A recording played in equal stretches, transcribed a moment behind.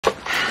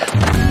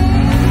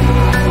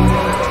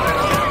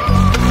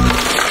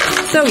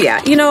So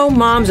yeah, you know,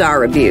 moms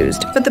are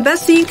abused, but the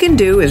best thing you can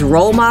do is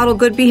role model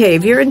good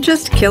behavior and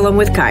just kill them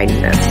with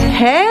kindness.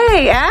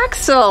 Hey,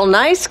 Axel,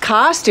 nice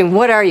costume.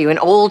 What are you, an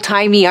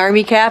old-timey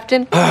army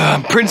captain?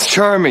 Prince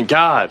Charming,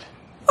 God.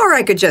 Or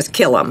I could just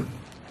kill them.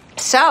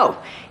 So,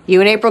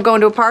 you and April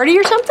going to a party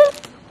or something?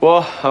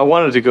 Well, I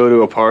wanted to go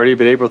to a party,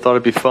 but April thought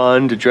it'd be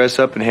fun to dress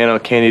up and hand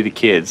out candy to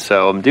kids.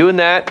 So I'm doing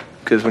that,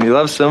 because when you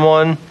love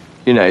someone,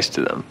 you're nice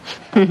to them.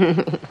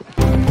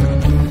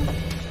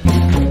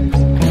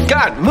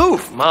 God,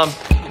 move, Mom.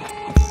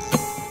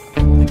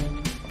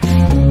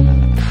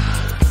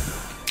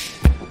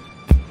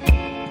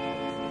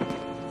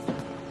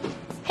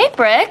 Hey,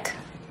 Brick.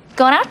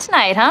 Going out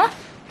tonight, huh?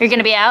 You're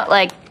gonna be out,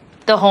 like,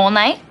 the whole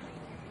night?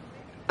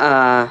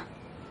 No.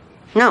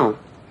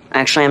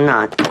 Actually, I'm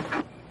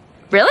not.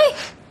 Really?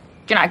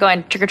 You're not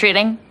going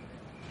trick-or-treating?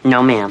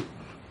 No, ma'am.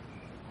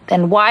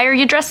 Then why are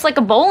you dressed like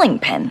a bowling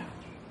pin?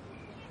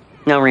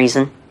 No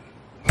reason.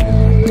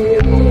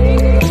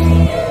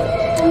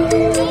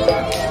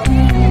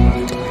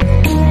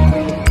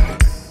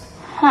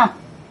 Huh.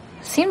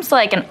 Seems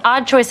like an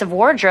odd choice of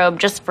wardrobe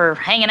just for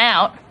hanging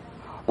out.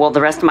 Well,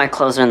 the rest of my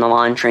clothes are in the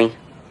laundry.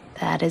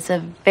 That is a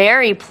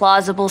very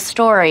plausible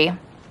story.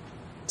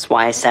 That's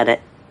why I said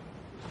it.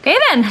 Okay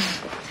then.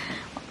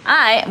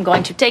 I am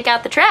going to take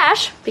out the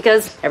trash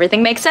because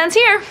everything makes sense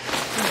here.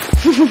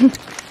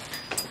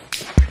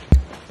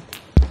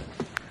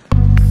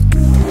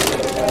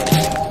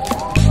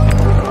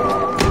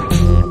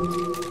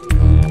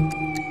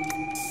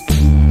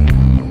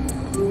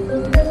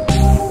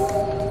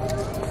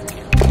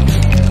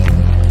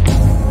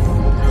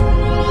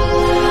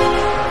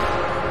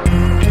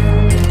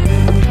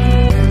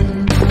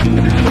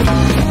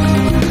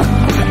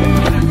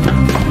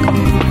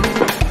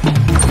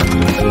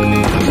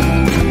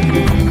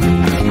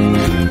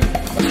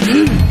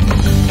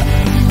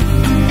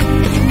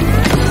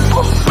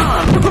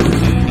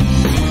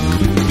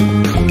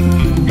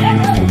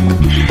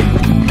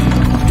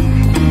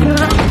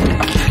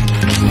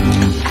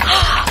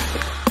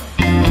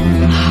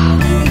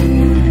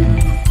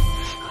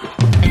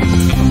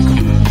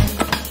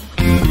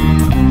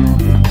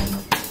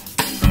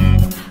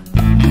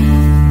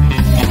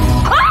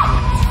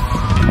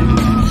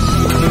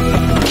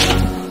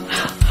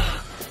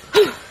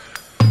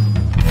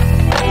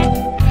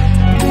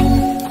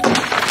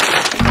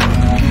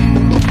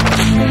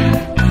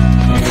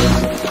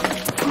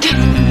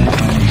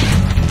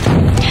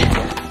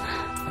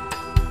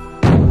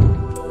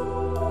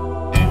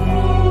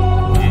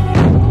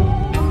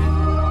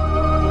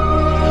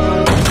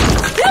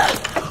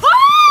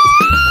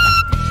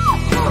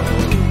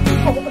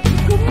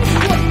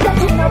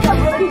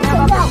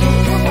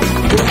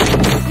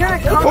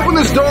 Open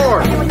this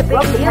door!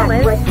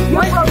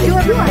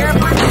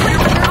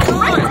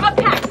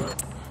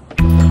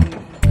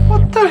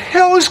 What the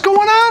hell is going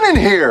on in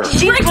here?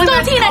 Rick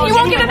stole Tina, he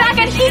won't give it back,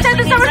 and he said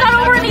the summer's not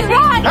over and he's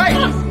wrong!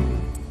 Hey!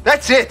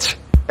 That's it!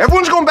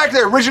 Everyone's going back to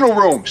their original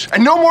rooms,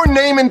 and no more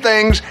naming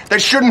things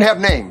that shouldn't have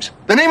names.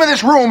 The name of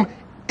this room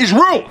is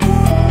Room!